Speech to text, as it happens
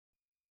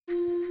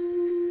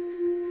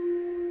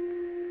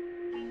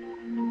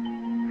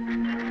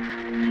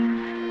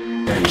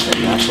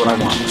That's what I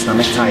want.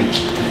 Stomach tight.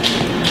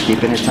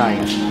 Keeping it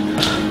tight.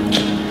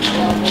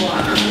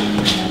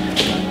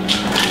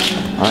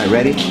 Alright,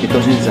 ready? Get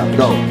those knees up.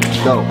 Go.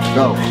 Go.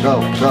 Go.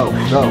 Go. Go.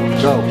 Go.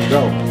 Go.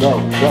 Go. Go.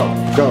 Go.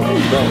 Go.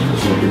 Go.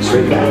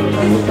 Straight back.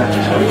 Move back.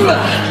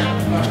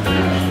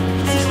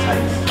 This is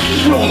tight.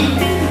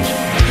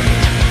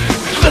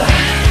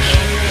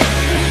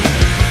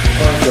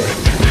 Perfect.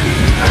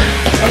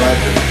 I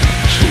like it.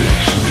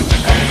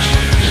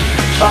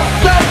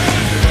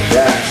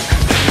 Yes.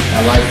 I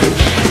like it.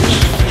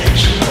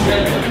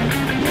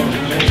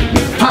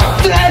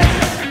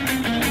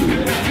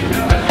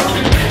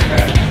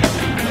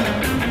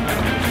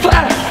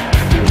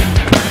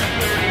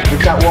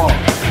 Hit that wall.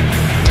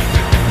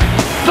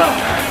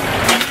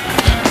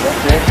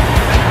 That's it.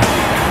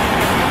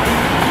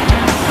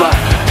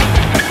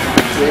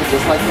 That's it,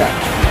 just like that.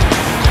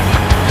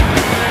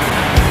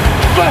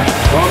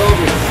 Roll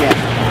over it again.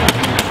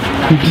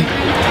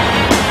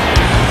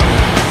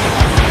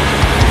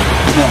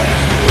 No.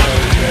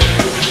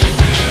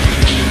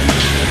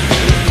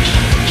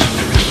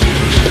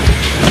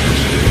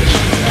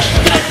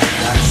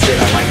 That's it,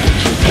 I like it.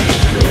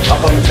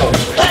 Up on the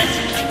toes.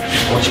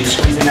 I want you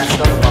squeezing that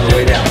stomach on the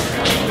way down.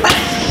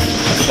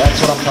 That's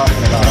what I'm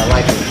talking about. I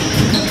like it.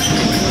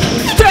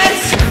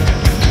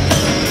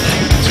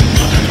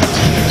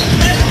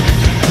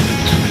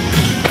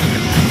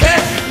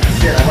 That's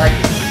it. I like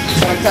it.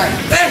 Stomach tight.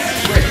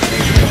 Switch. There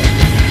you go.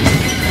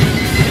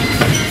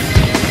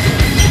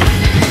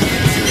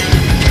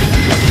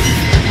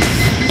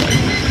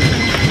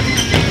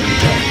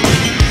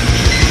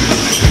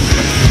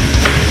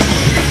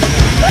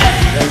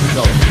 There you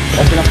go.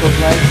 Open up those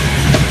legs.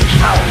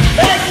 Ow.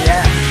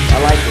 Yeah. I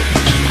like it.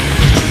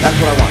 That's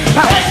what I want.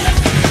 Pow!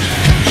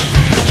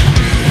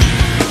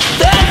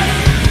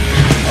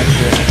 That's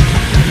it.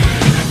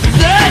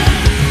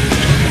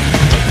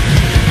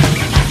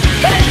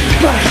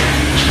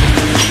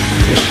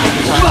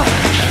 One more.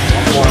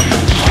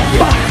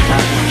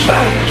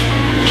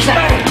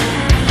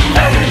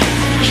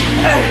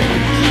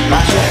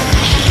 That's it.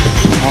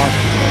 Hard.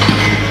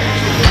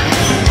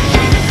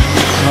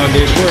 Oh,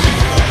 dude, work.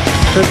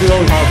 First is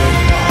always hard, bro.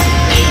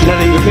 Is that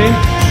you okay?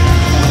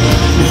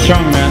 You're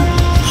strong, man.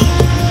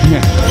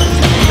 Yeah.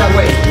 That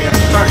way. Yeah.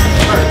 Turn.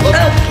 Look.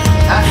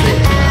 That's it.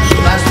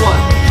 Last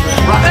one.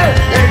 Right.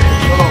 There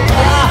you go.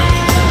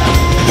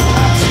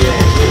 That's it.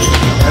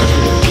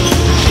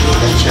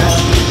 Good chest.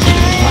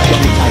 Tight.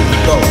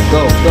 Go.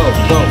 Tight.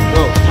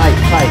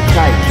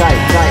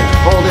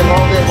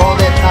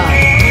 Hold it.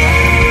 Tight.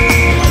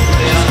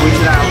 Squeeze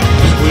it out.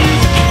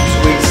 Squeeze.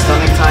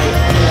 Stomach tight.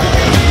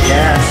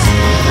 Yes.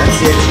 That's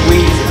it.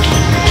 Squeeze it.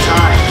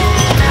 Tight.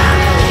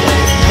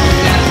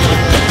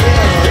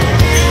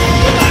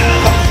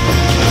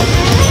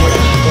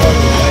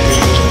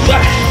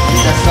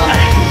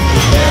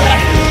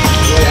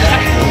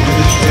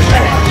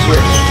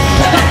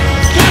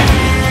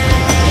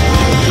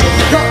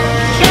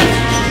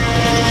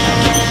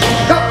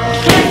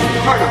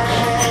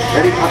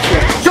 Ready? Up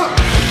here. Go!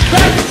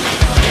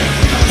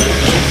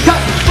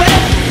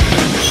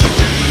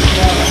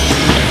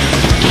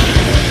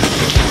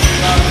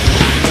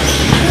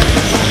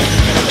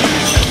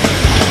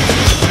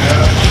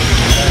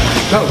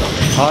 Go!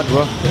 Hard,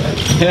 bro.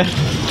 Yeah.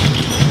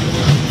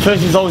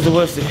 First is always the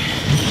worst.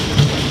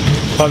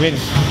 I mean,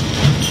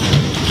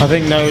 I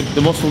think now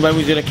the muscle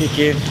memory is gonna kick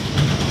in.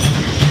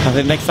 I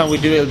think next time we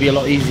do it, it'll be a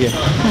lot easier.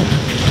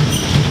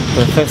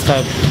 But the first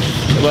time,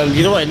 well,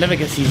 you know what? It never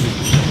gets easy.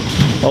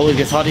 Always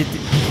gets hard.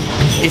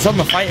 It's on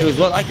the fighter as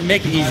well. I can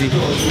make it easy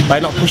by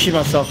not pushing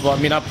myself, but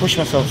I mean, I push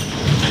myself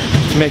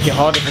to make it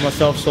harder for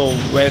myself. So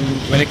when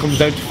it comes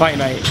down to fight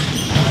night,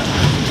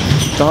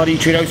 the harder you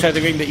train outside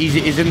the ring, the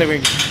easier it is in the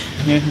ring.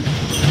 Yeah.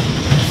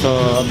 So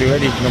I'll be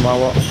ready no matter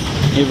what.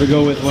 You ever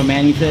go with what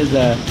Manny says,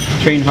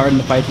 train hard and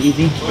the fight's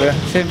easy? Yeah,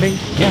 same thing.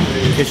 Yeah.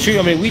 It's true.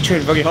 I mean, we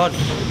train very hard.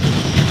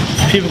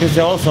 People can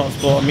say all sorts,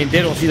 but I mean,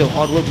 they don't see the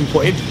hard work we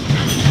put in. You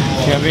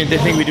know what I mean? They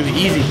think we do it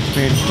easy. I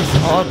mean, it's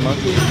hard, man.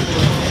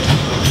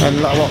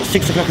 And like, what,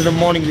 6 o'clock in the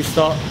morning we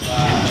start.